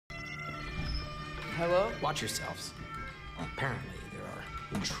Hello? Watch yourselves. Apparently, there are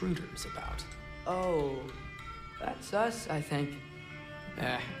intruders about. Oh, that's us, I think.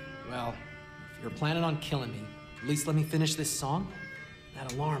 Well, if you're planning on killing me, at least let me finish this song.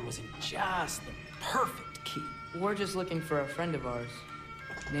 That alarm was in just the perfect key. We're just looking for a friend of ours,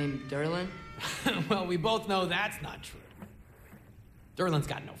 named Durlin. Well, we both know that's not true. Durlin's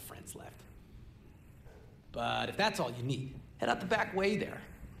got no friends left. But if that's all you need, head out the back way there,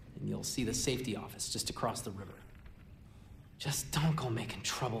 and you'll see the safety office just across the river. Just don't go making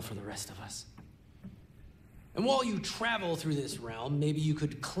trouble for the rest of us. And while you travel through this realm, maybe you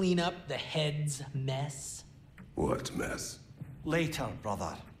could clean up the head's mess? What mess? Later,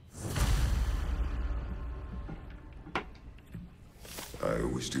 brother. I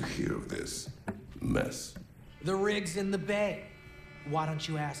wish to hear of this mess. The rig's in the bay. Why don't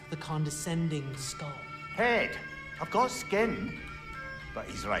you ask the condescending skull? Head, I've got skin. But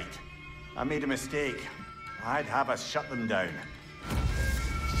he's right. I made a mistake. I'd have us shut them down.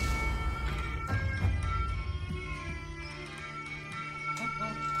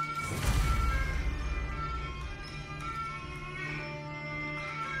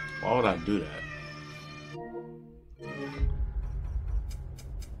 Why would I do that?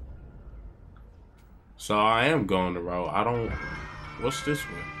 So I am going the route. I don't... What's this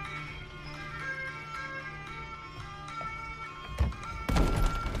one?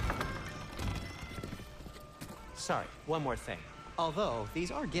 Sorry, one more thing. Although,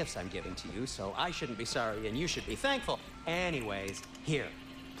 these are gifts I'm giving to you, so I shouldn't be sorry and you should be thankful. Anyways, here,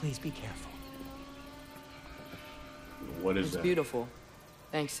 please be careful. What is It's that? beautiful.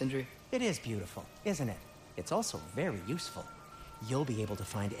 Thanks, Sindri. It is beautiful, isn't it? It's also very useful. You'll be able to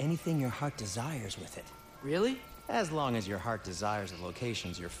find anything your heart desires with it. Really? As long as your heart desires the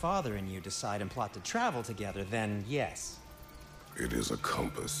locations your father and you decide and plot to travel together, then yes. It is a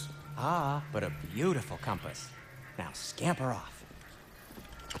compass. Ah, but a beautiful compass. Now scamper off.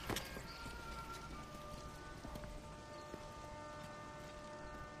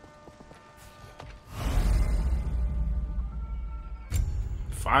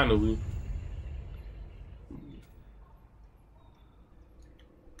 Finally.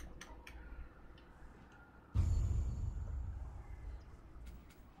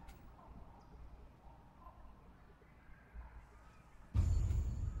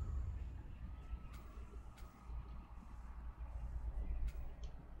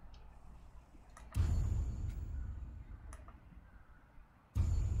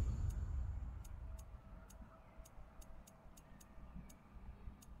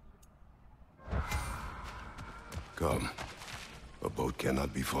 Come. A boat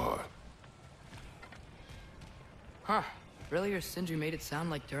cannot be far. Huh. Earlier, Sindri made it sound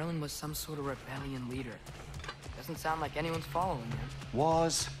like Durlin was some sort of rebellion leader. Doesn't sound like anyone's following him.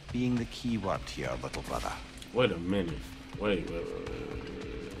 Was being the key word here, little brother. Wait a minute. Wait.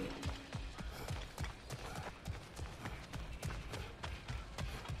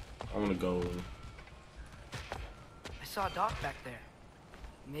 I want to go. I saw a dock back there.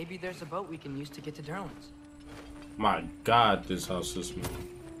 Maybe there's a boat we can use to get to Durlin's. My God, this house is small.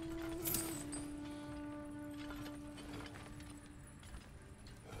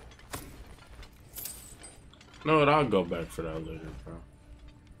 No, what? I'll go back for that later, bro.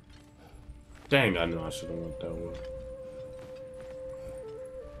 Dang, I know I should have went that way.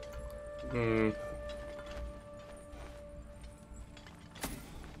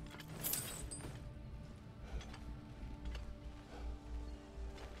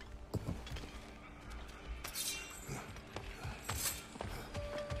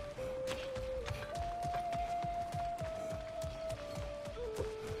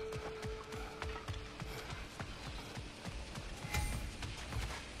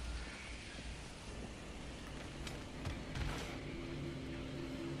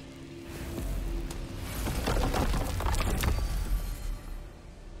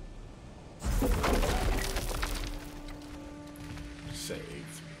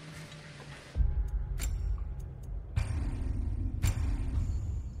 Save.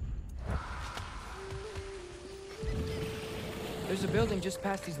 There's a building just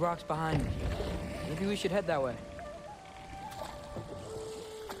past these rocks behind me. Maybe we should head that way.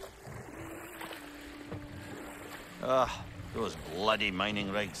 Those bloody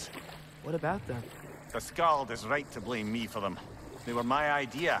mining rigs. What about them? The Skald is right to blame me for them. They were my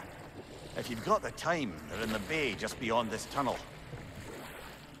idea. If you've got the time, they're in the bay just beyond this tunnel.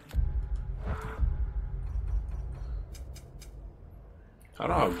 How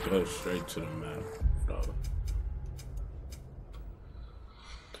do I go straight to the map, bro?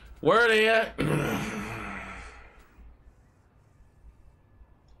 Where are they at?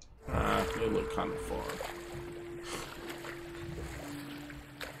 They look kind of far.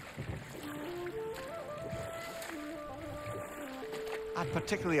 I'd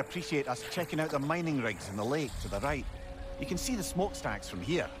particularly appreciate us checking out the mining rigs in the lake to the right. You can see the smokestacks from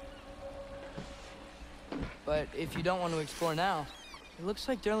here. But if you don't want to explore now, it looks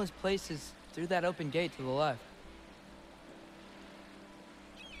like Derlin's place is through that open gate to the left.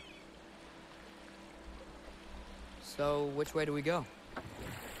 So, which way do we go?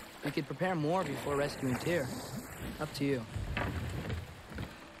 We could prepare more before rescuing Tyr. Up to you.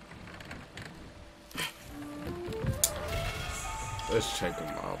 Let's check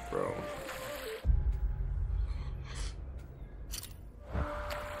them out, bro.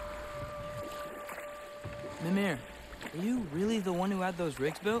 Mimir, are you really the one who had those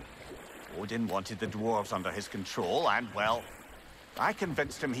rigs built? Odin wanted the dwarves under his control, and, well, I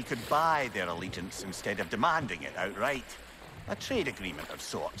convinced him he could buy their allegiance instead of demanding it outright. A trade agreement of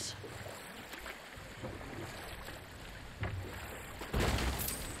sorts.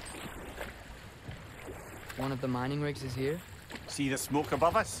 One of the mining rigs is here? See the smoke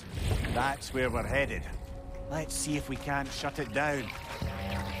above us? That's where we're headed. Let's see if we can't shut it down.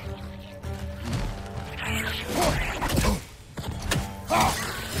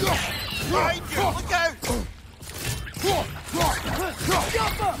 Behind you! Look out!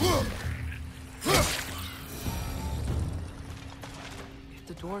 If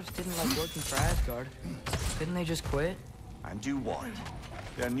the dwarves didn't like working for Asgard, couldn't they just quit? And do what?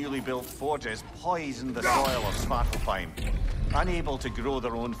 Their newly built forges poisoned the soil of Svartalfheim. Unable to grow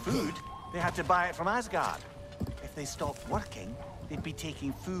their own food, they had to buy it from Asgard. If they stopped working, they'd be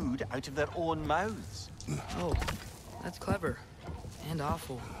taking food out of their own mouths. Oh, that's clever. And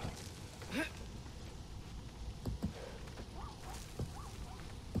awful.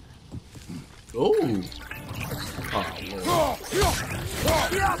 Ooh.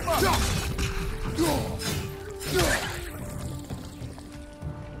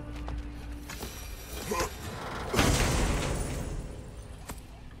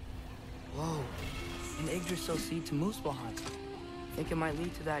 Whoa. An Yggdrasil seed to Muspelheim. Think it might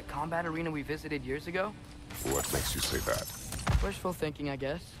lead to that combat arena we visited years ago? What makes you say that? Wishful thinking, I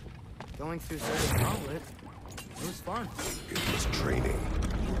guess. Going through such a gauntlet, it was fun. It was training.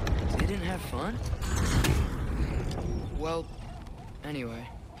 Didn't have fun? Well, anyway.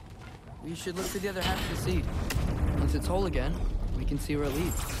 We should look for the other half of the seed. Once it's whole again, we can see where it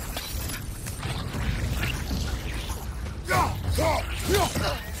leads.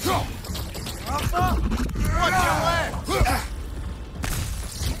 Watch your left!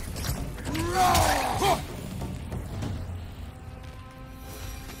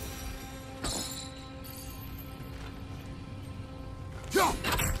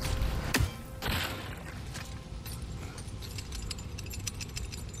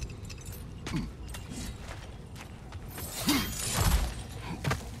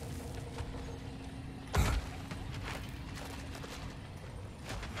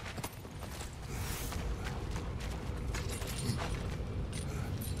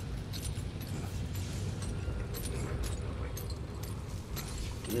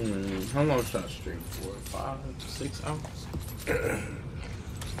 How long should I stream for? 5, 6 hours?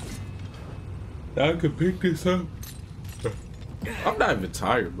 I could pick this up. I'm not even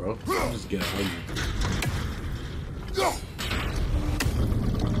tired, bro. I'm just getting hungry.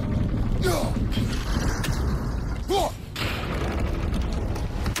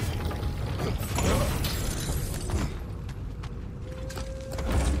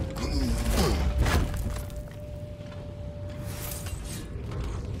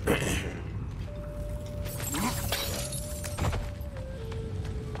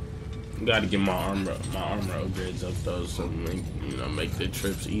 Got to get my armor upgrades up though, so make the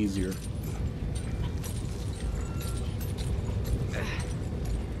trips easier.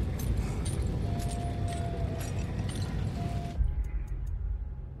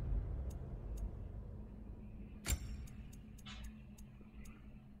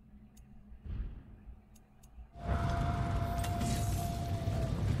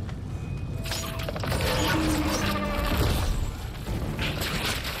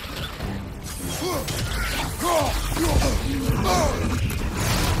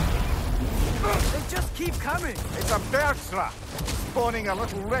 They just keep coming! It's a bergthra, spawning a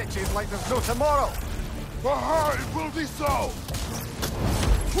little wretches like there's no tomorrow. For her, it will be so!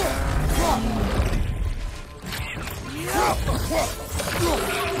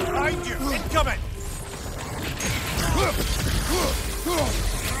 Behind you, incoming!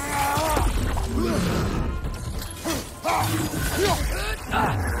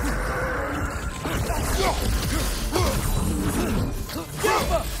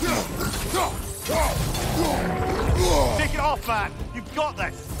 off, man! You've got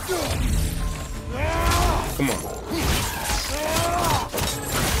this! Come on.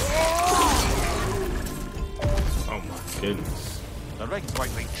 Oh my goodness. The rig's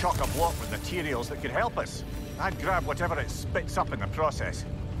like chock-a-block with materials that could help us. I'd grab whatever it spits up in the process.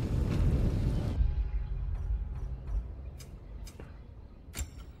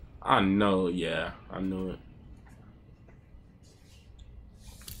 I know, yeah, I knew it.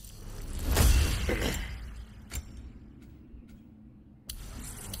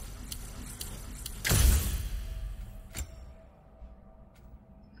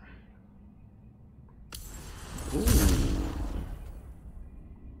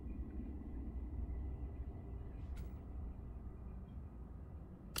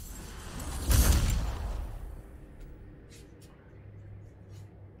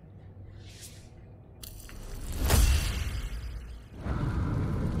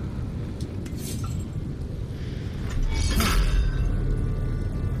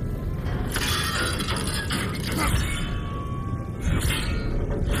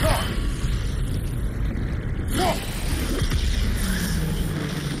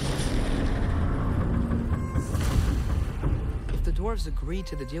 Dwarves agreed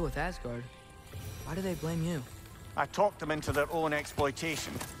to the deal with Asgard. Why do they blame you? I talked them into their own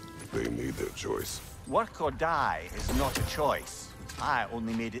exploitation. They made their choice. Work or die is not a choice. I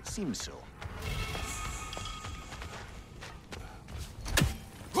only made it seem so.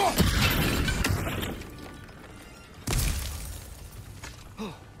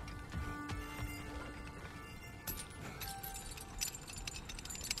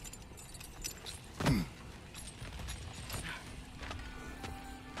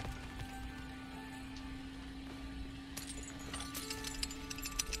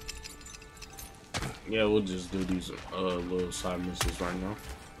 Yeah, we'll just do these little side missions right now.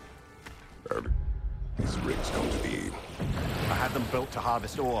 These rigs come to the aid. I had them built to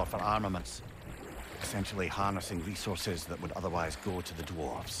harvest ore for armaments. Essentially harnessing resources that would otherwise go to the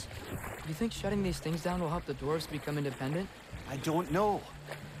dwarves. Do you think shutting these things down will help the dwarves become independent? I don't know,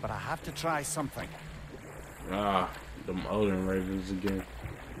 but I have to try something. Ah, them Odin Ravens again.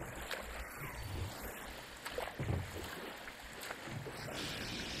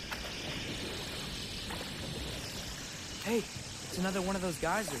 Hey, it's another one of those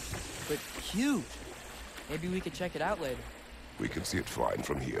geysers, but huge. Maybe we could check it out later. We can see it fine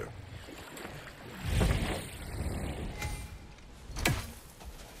from here.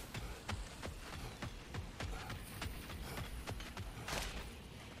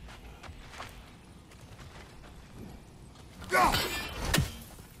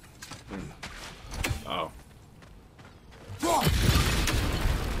 Oh.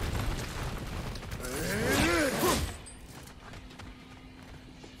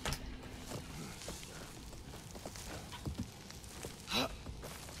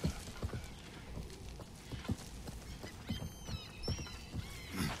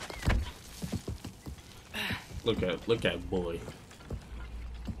 Look at boy.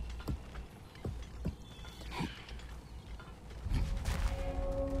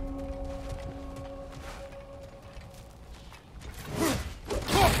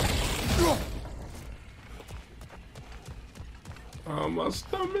 Oh, my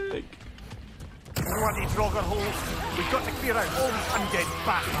stomach. Bloody Draugr holes! We've got to clear out all these undead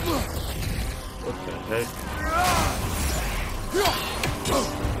bastards! What the heck?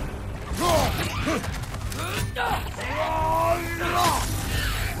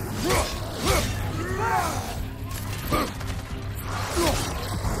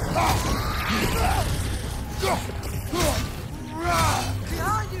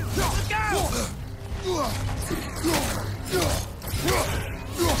 Behind you! Look out! Big.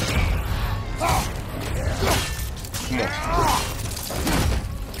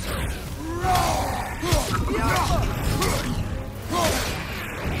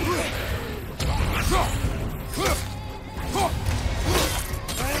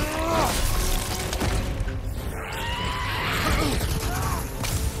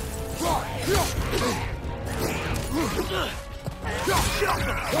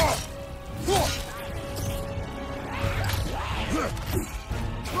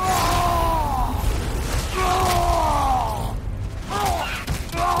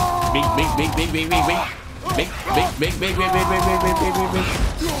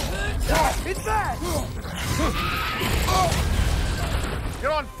 It's back!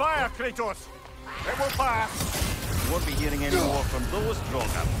 You're on fire, Kratos! It will pass! You won't be hearing any more from those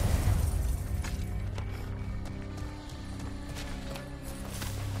Draugr.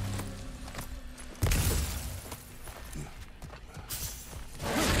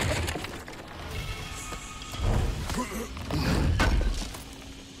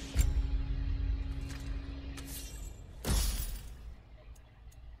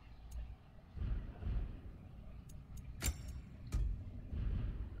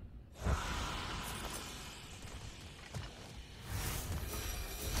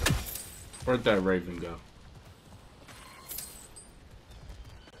 Where'd that raven go?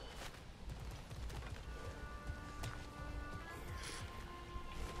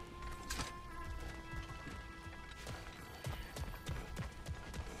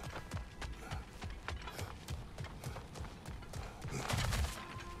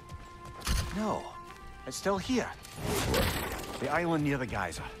 No, it's still here. The island near the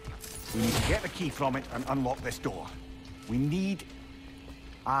geyser. We need to get the key from it and unlock this door.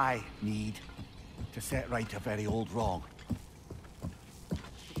 I need to set right a very old wrong.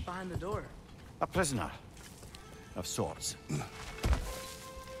 What's behind the door? A prisoner of sorts.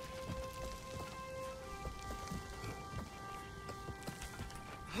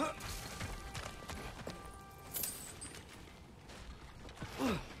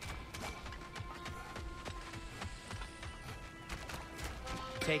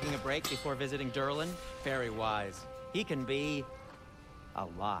 Taking a break before visiting Durlin? Very wise. He can be... a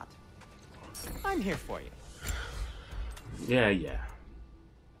lot. I'm here for you. Yeah.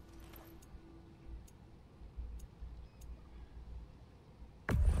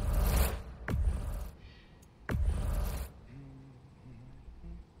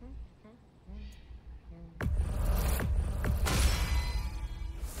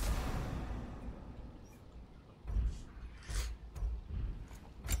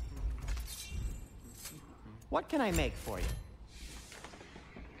 What can I make for you?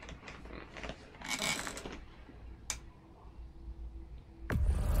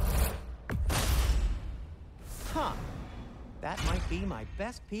 Huh. That might be my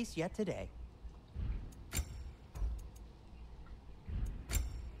best piece yet today.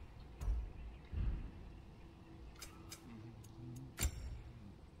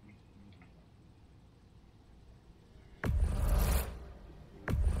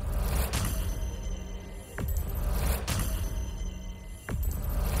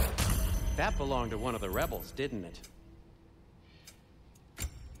 That belonged to one of the rebels, didn't it?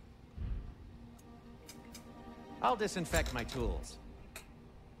 I'll disinfect my tools.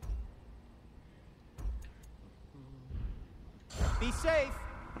 Be safe!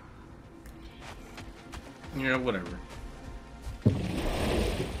 Yeah, whatever.